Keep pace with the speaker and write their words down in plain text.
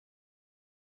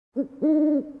What's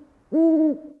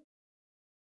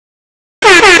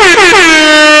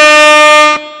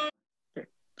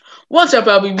up,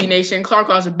 LBB Nation? Clark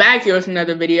Ross back here with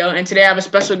another video, and today I have a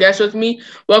special guest with me.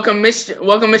 Welcome,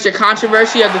 Mr.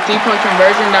 Controversy of the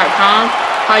 3pointconversion.com.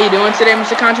 How you doing today,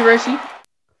 Mr. Controversy?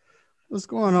 What's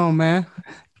going on, man?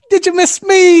 Did you miss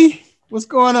me? What's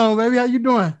going on, baby? How you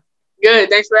doing? Good,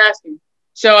 thanks for asking.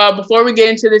 So before we get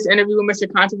into this interview with Mr.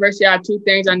 Controversy, I have two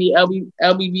things I need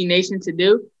LBB Nation to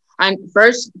do.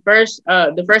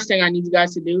 The first thing I need you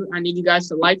guys to do, I need you guys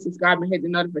to like, subscribe, and hit the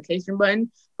notification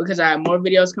button because I have more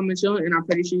videos coming soon, and I'm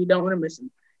pretty sure you don't want to miss them.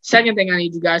 Second thing I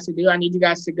need you guys to do, I need you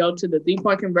guys to go to the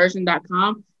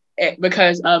 3pointconversion.com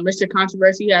because Mr.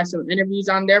 Controversy has some interviews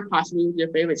on there, possibly with your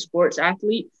favorite sports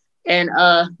athlete. And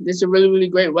this is a really, really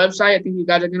great website. I think you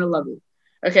guys are going to love it.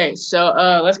 Okay, so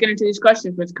let's get into these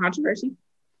questions, Mr. Controversy.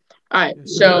 All right,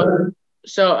 so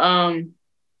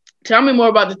tell me more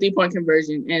about the 3-point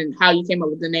conversion and how you came up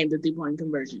with the name, the 3-point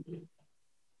conversion.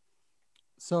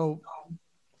 So,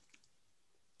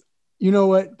 you know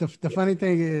what? The funny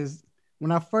thing is,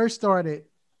 when I first started,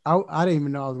 I didn't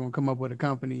even know I was going to come up with a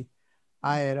company.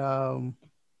 I had, I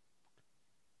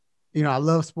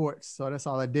love sports. So that's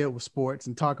all I did was sports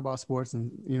and talk about sports.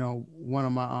 And, one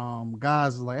of my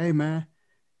guys was like, hey, man,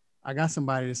 I got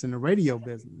somebody that's in the radio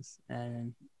business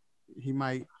and he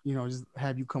might, just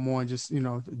have you come on, just,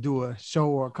 do a show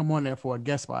or come on there for a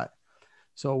guest spot.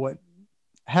 So what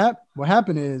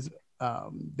happened is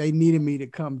they needed me to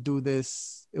come do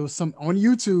this. It was some on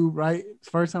YouTube, right?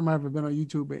 First time I ever been on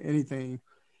YouTube or anything.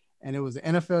 And it was the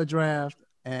NFL draft.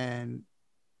 And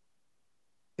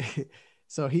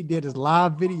so he did his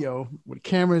live video with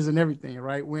cameras and everything,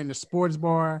 right? We're in the sports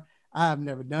bar. I have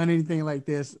never done anything like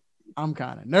this. I'm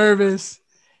kind of nervous.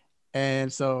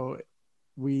 And so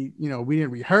we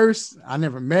didn't rehearse. I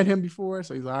never met him before.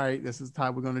 So he's like, all right, this is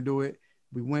how we're going to do it.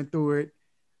 We went through it.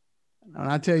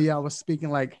 And I tell you, I was speaking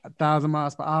like 1,000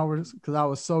 miles per hour because I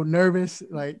was so nervous,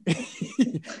 like,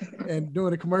 and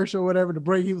doing a commercial or whatever, the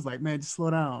break, he was like, man, just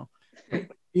slow down.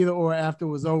 Either or after it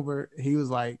was over, he was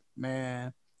like,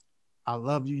 man, I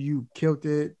love you. You killed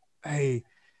it. Hey,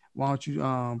 why don't you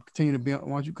why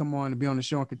don't you come on and be on the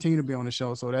show and continue to be on the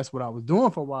show? So that's what I was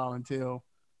doing for a while until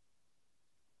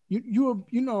I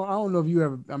don't know if you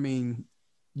ever,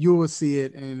 you will see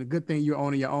it, and the good thing you're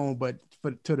owning your own, but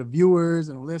to the viewers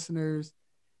and the listeners,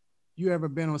 you ever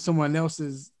been on someone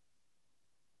else's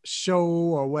show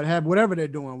or whatever they're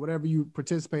doing, whatever you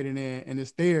participating in, and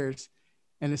it's theirs,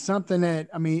 and it's something that,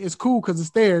 it's cool because it's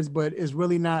theirs, but it's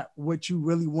really not what you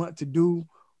really want to do,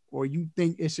 or you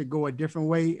think it should go a different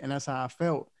way. And that's how I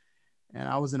felt. And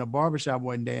I was in a barbershop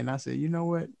one day and I said, you know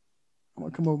what? I'm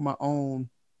gonna come up with my own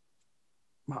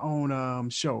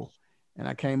show. And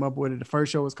I came up with it. The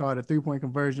first show was called The 3-Point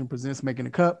Conversion Presents Making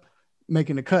the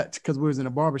Cuts, because we was in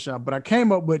a barbershop. But I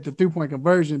came up with the 3-point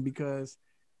conversion because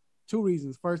two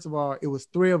reasons. First of all, it was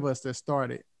three of us that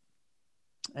started.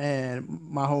 And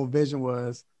my whole vision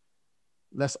was,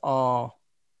 let's all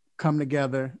come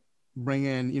together, bring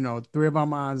in, three of our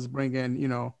minds, bring in,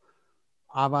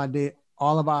 all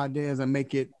of our ideas and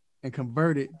make it and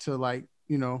convert it to like,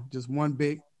 just one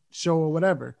big show or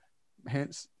whatever.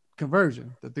 Hence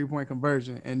conversion, the 3-point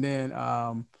conversion. And then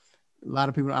a lot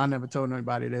of people, I never told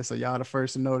anybody this, so y'all the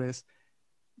first to know this.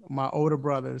 My older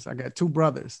brothers, I got two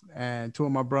brothers, and two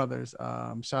of my brothers,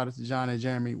 shout out to John and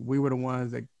Jeremy, we were the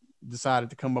ones that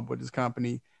decided to come up with this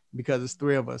company because it's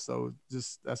three of us. So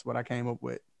just that's what I came up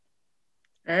with.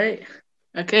 All right.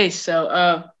 Okay,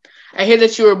 so I hear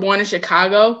that you were born in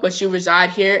Chicago, but you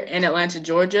reside here in Atlanta,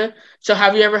 Georgia. So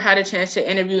have you ever had a chance to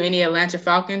interview any Atlanta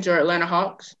Falcons or Atlanta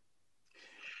Hawks?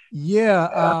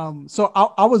 Yeah. So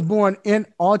I was born in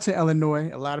Alton,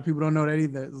 Illinois. A lot of people don't know that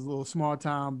either. It's a little small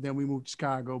town. Then we moved to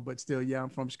Chicago, but still, yeah, I'm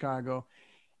from Chicago.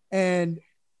 And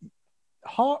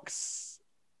Hawks,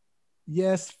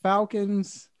 yes.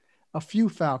 Falcons, a few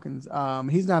Falcons.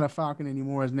 He's not a Falcon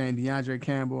anymore. His name DeAndre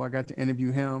Campbell. I got to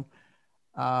interview him.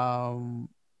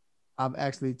 I've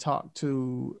actually talked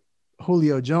to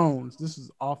Julio Jones. This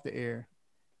is off the air.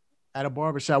 At a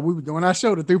barbershop. We were doing our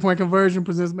show, the 3-point conversion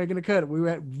presents making the cut. We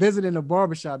were visiting a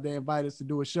barbershop. They invited us to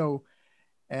do a show.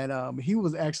 And he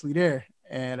was actually there.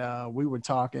 And we were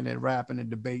talking and rapping and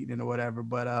debating and whatever.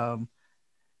 But of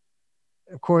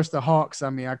course, the Hawks,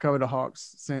 I covered the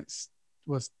Hawks since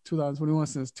 2021,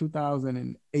 since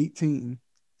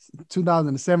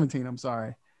 2017, I'm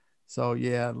sorry. So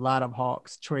yeah, a lot of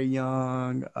Hawks, Trae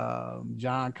Young,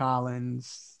 John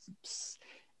Collins,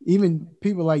 even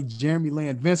people like Jeremy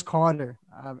Lin, Vince Carter.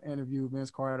 I've interviewed Vince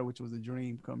Carter, which was a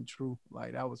dream come true.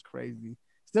 Like, that was crazy.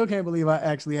 Still can't believe I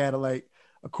actually had a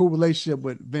cool relationship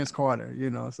with Vince Carter,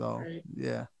 so Right.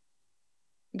 yeah.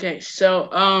 Okay, so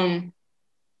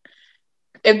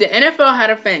if the NFL had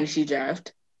a fantasy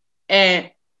draft, and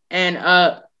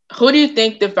who do you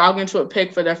think the Falcons would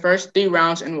pick for their first 3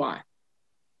 rounds and why?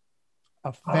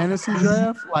 A fantasy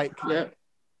draft, like Yep.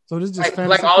 so. This is just Like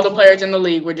fantasy all the football. players in the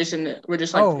league, we're just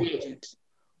like Oh, free agents.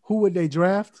 who would they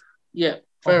draft? Yeah,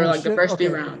 Or for who like the should? first three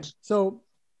Okay, rounds. so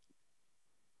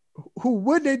who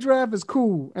would they draft is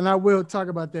cool, and I will talk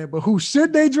about that. But who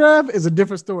should they draft is a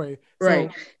different story.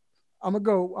 Right. So I'm gonna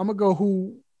go. I'm gonna go.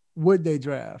 Who would they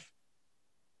draft?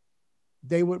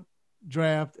 They would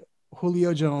draft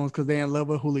Julio Jones because they're in love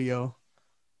with Julio.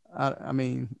 I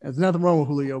mean, there's nothing wrong with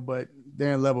Julio, but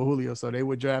they're in love with Julio, so they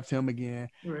would draft him again.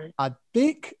 Right. I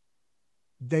think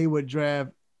they would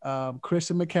draft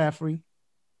Christian McCaffrey,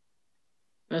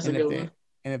 That's a and good one.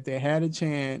 if they had a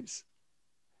chance,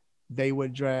 they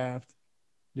would draft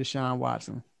Deshaun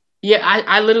Watson. Yeah,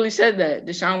 I literally said that.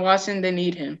 Deshaun Watson, they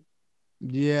need him.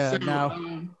 Yeah. So,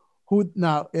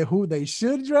 Now, who they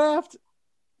should draft?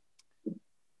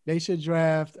 They should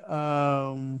draft.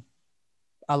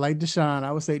 I like Deshaun.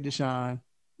 I would say Deshaun.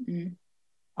 mhm.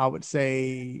 I would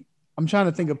say I'm trying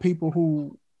to think of people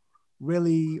who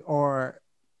really are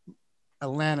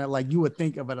Atlanta, like you would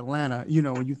think of Atlanta,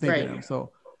 when you think of Right. them.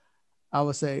 So I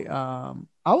would say I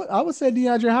would say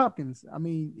DeAndre Hopkins. I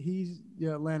mean, he's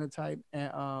the Atlanta type.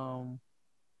 And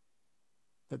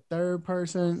the third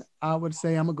person, I would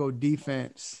say I'm gonna go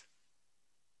defense.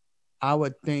 I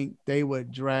would think they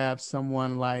would draft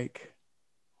someone like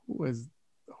who is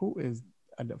who is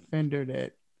a defender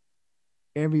that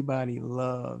everybody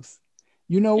loves.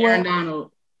 You know Aaron what?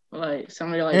 Donald, like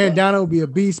somebody like Aaron that. Donald would be a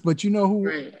beast, but you know who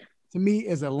Right. to me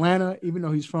is Atlanta, even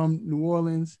though he's from New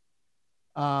Orleans,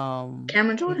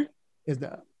 Cameron Jordan? is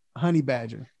the Honey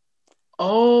Badger.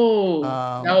 Oh,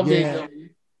 that would be a Yeah. good one.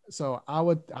 So I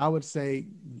would say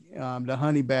the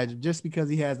Honey Badger just because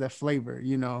he has that flavor,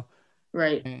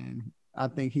 Right. and I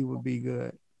think he would be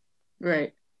good.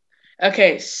 Right.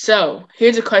 Okay, so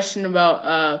here's a question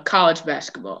about college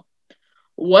basketball.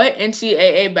 What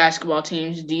NCAA basketball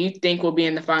teams do you think will be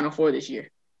in the Final Four this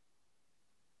year?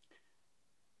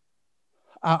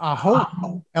 I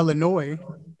hope Illinois,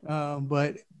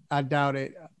 but I doubt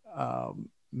it.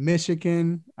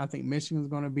 Michigan, I think Michigan's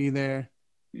going to be there.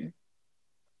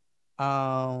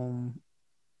 Um,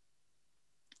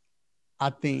 I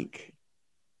think,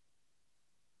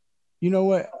 you know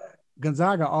what?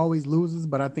 Gonzaga always loses,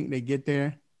 but I think they get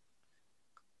there.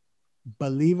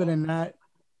 Believe it or not,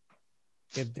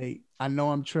 I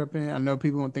know I'm tripping. I know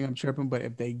people won't think I'm tripping, but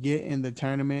if they get in the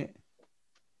tournament,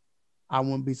 I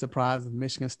wouldn't be surprised if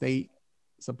Michigan State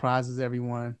surprises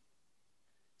everyone.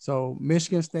 So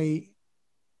Michigan State,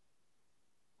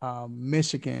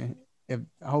 Michigan, if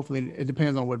hopefully it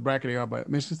depends on what bracket they are, but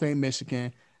Michigan State,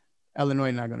 Michigan,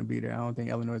 Illinois not going to be there. I don't think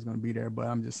Illinois is going to be there, but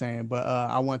I'm just saying. But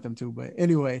I want them to. But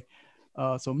anyway,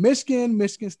 so Michigan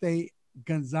State,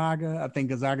 Gonzaga. I think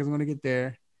Gonzaga is going to get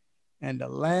there, and the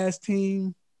last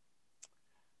team,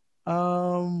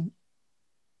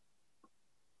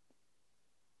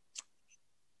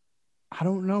 I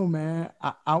don't know, man.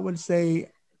 I would say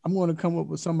I'm going to come up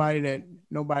with somebody that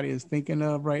nobody is thinking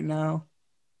of right now.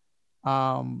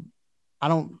 I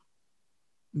don't.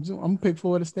 I'm gonna pick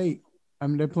Florida State. I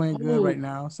mean, they're playing good right Ooh,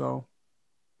 now, so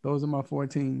those are my 4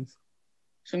 teams.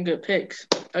 some good picks.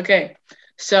 Okay,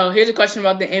 so here's a question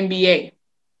about the NBA.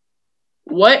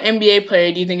 What NBA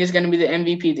player do you think is going to be the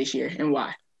MVP this year, and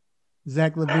why?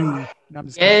 Zach LaVine. No, I'm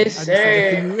just kidding. Yes, I just said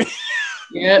it for sir.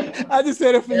 you. Yep. I just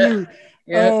said it for Yep. you.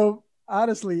 Yep.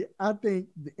 Honestly, I think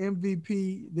the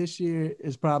MVP this year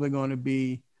is probably going to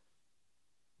be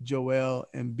Joel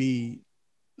Embiid.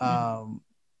 Um,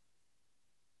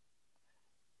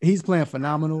 he's playing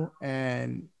phenomenal,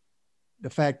 and the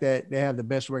fact that they have the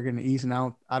best record in the East, and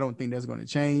I don't think that's going to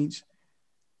change.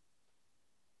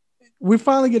 We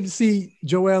finally get to see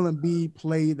Joel Embiid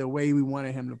play the way we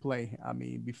wanted him to play. I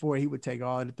mean, before he would take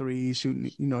all the threes,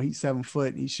 shooting. He's 7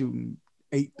 foot, he's shooting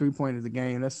 8 3-pointers a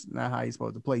game. That's not how he's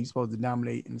supposed to play. He's supposed to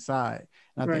dominate inside.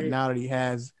 And I think Right. now that he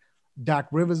has Doc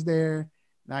Rivers there,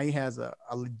 now he has a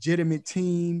legitimate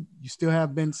team. You still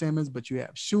have Ben Simmons, but you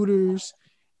have shooters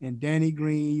and Danny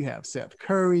Green. You have Seth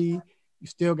Curry. You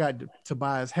still got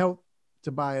Tobias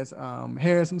Harris.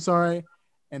 I'm sorry.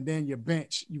 And then your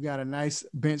bench, you got a nice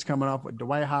bench coming off with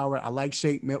Dwight Howard. I like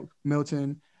Shake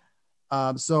Milton.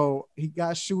 So he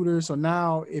got shooters. So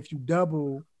now if you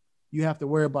double, you have to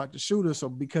worry about the shooters. So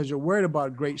because you're worried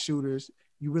about great shooters,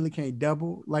 you really can't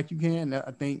double like you can.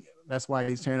 I think that's why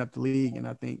he's tearing up the league. And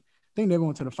I think they're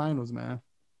going to the finals, man.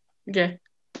 Okay.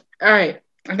 All right.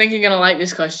 I think you're gonna like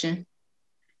this question.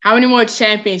 How many more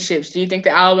championships do you think the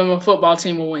Alabama football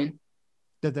team will win?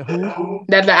 That the who?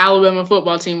 That the Alabama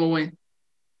football team will win.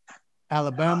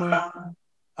 Alabama.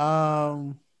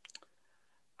 Um,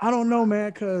 I don't know,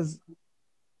 man, because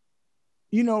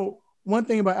one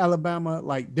thing about Alabama,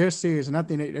 like they're serious, and I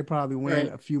think they probably win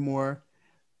Right. a few more.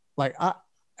 Like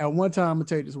at one time, I'm gonna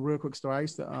tell you this real quick story. I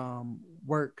used to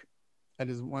work at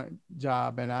this one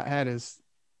job, and I had this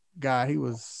guy. He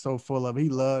was so full of it. He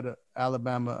loved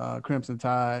Alabama Crimson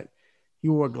Tide. He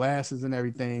wore glasses and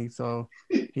everything, so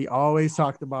he always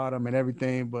talked about them and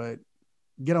everything. But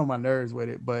get on my nerves with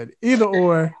it. But either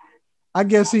or, I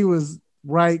guess he was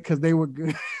right because they were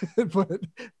good. But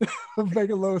make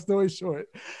a long story short,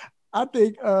 I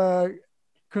think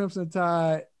Crimson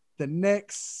Tide, the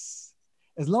next,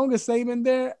 as long as Saban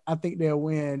there, I think they'll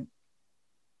win.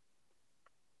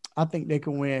 I think they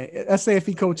can win. Let's say if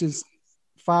he coaches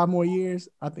 5 more years,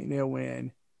 I think they'll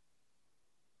win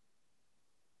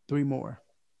 3 more.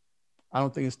 I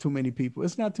don't think it's too many people.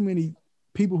 It's not too many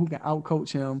people who can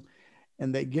outcoach him,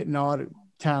 and they getting all the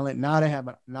talent. Now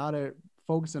they're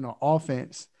focusing on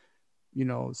offense.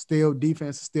 Still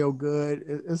defense is still good.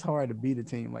 It's hard to beat a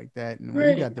team like that. And when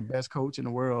you got the best coach in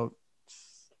the world,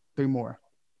 3 more.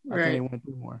 I think they win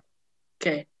 3 more.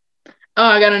 Okay. Oh,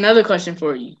 I got another question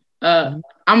for you. I'm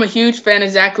a huge fan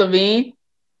of Zach LaVine.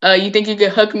 You think you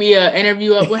could hook me an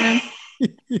interview up with him?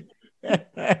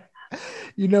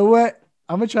 You know what?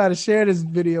 I'm gonna try to share this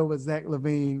video with Zach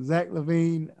LaVine. Zach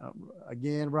LaVine,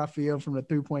 again, Raphael from the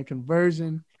 3-point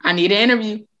conversion. I need an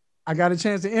interview. I got a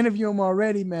chance to interview him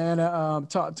already, man.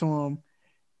 Talk to him,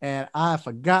 and I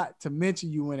forgot to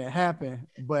mention you when it happened.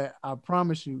 But I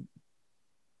promise you,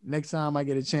 next time I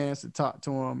get a chance to talk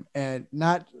to him, and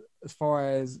not as far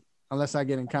as unless I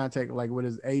get in contact like with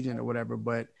his agent or whatever,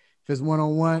 but if it's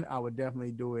one-on-one, I would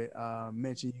definitely do it.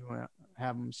 Mention you and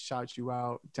have him shout you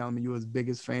out, tell me you're his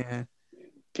biggest fan.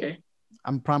 Okay.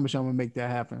 I promise you I'm gonna make that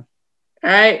happen. All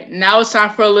right. Now it's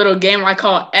time for a little game I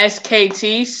call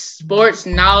SKT, Sports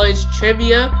Knowledge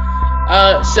Trivia.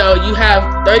 So you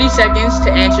have 30 seconds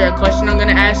to answer a question I'm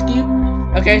gonna ask you.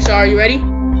 Okay, so are you ready?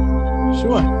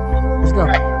 Sure. Let's go.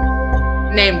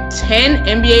 Right. Name 10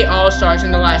 NBA All-Stars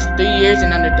in the last 3 years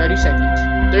in under 30 seconds.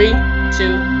 3,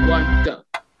 2, 1, go.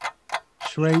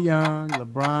 Trae Young,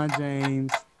 LeBron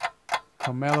James,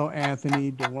 Carmelo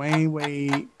Anthony, Dwayne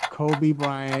Wade, Kobe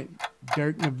Bryant,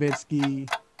 Dirk Nowitzki.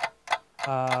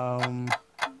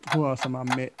 Who else am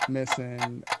I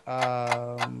missing?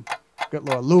 Good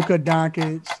Lord, Luka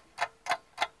Doncic,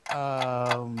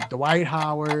 Dwight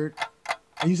Howard.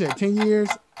 And you said 10 years,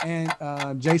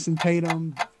 and Jason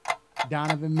Tatum,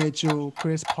 Donovan Mitchell,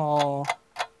 Chris Paul.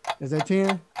 Is that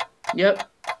 10? Yep.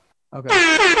 Okay. All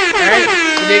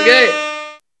right, you did good.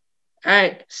 All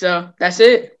right, so that's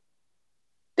it.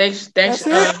 Thanks. That's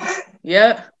it?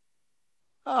 Yeah.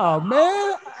 Oh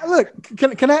man, look,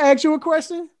 can I ask you a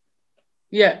question?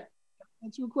 Yeah.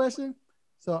 Ask you a question.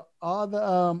 So all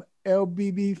the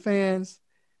LBB fans,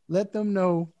 let them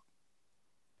know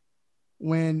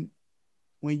when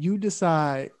you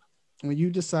decide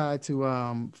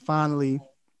to finally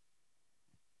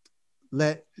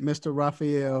let Mr.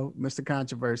 Raphael, Mr.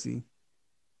 Controversy,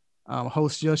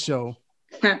 host your show.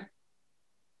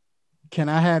 Can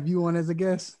I have you on as a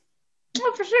guest?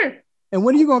 Oh, for sure. And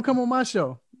when are you gonna come on my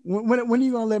show? When are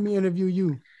you gonna let me interview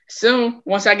you? Soon,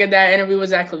 once I get that interview with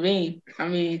Zach LaVine. I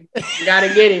mean,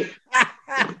 gotta get it.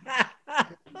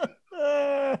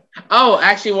 Oh,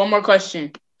 actually, one more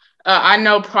question. I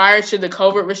know prior to the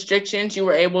COVID restrictions, you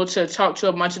were able to talk to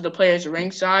a bunch of the players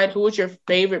ringside. Who was your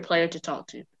favorite player to talk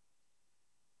to?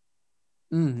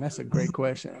 That's a great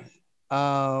question.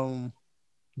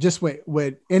 Just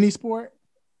with any sport?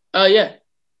 Yeah.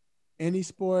 Any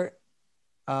sport.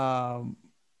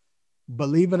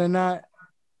 Believe it or not,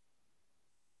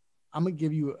 I'm gonna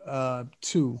give you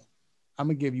 2. I'm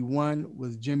gonna give you one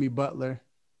was Jimmy Butler.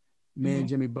 Me and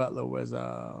Jimmy Butler was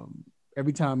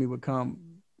every time he would come,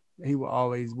 we would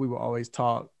always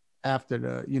talk after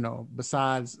the,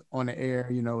 besides on the air,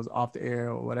 it was off the air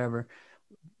or whatever.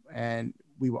 And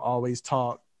we would always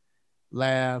talk,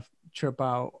 laugh, trip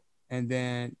out. And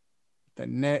then the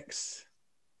next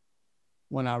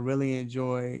one I really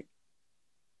enjoy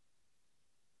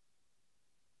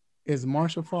is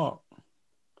Marshall Faulk.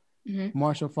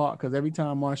 Marshall Faulk, because every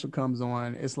time Marshall comes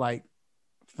on, it's like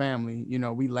family.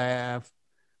 We laugh,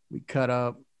 we cut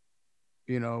up.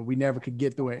 We never could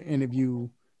get through an interview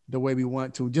the way we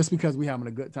want to, just because we having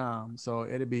a good time. So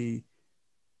it'll be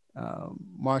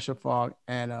Marshall Faulk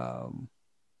and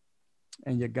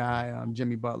your guy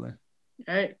Jimmy Butler.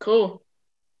 All right, cool.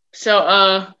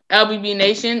 So, LBB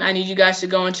Nation, I need you guys to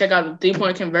go and check out the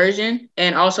 3-point conversion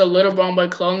and also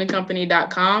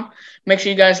littlebrownboyclothingcompany.com. Make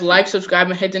sure you guys like, subscribe,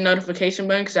 and hit the notification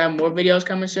button because I have more videos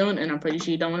coming soon, and I'm pretty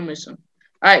sure you don't want to miss them.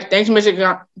 All right, thanks,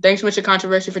 Mr.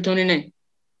 Controversy, for tuning in.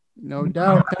 No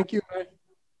doubt. Thank you, man.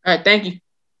 All right, thank you.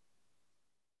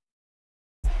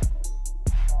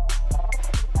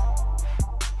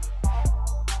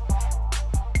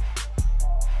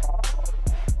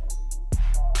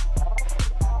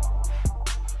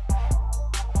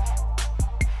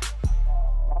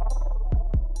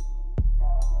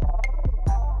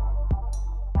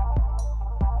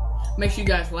 Make sure you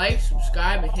guys like,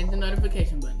 subscribe, and hit the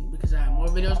notification button because I have more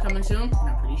videos coming soon, and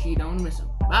I'm pretty sure you don't want to miss them.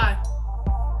 Bye.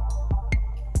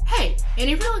 Hey, and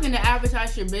if you're looking to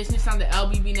advertise your business on the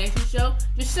LBB Nation show,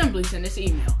 just simply send us an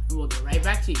email, and we'll get right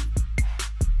back to you.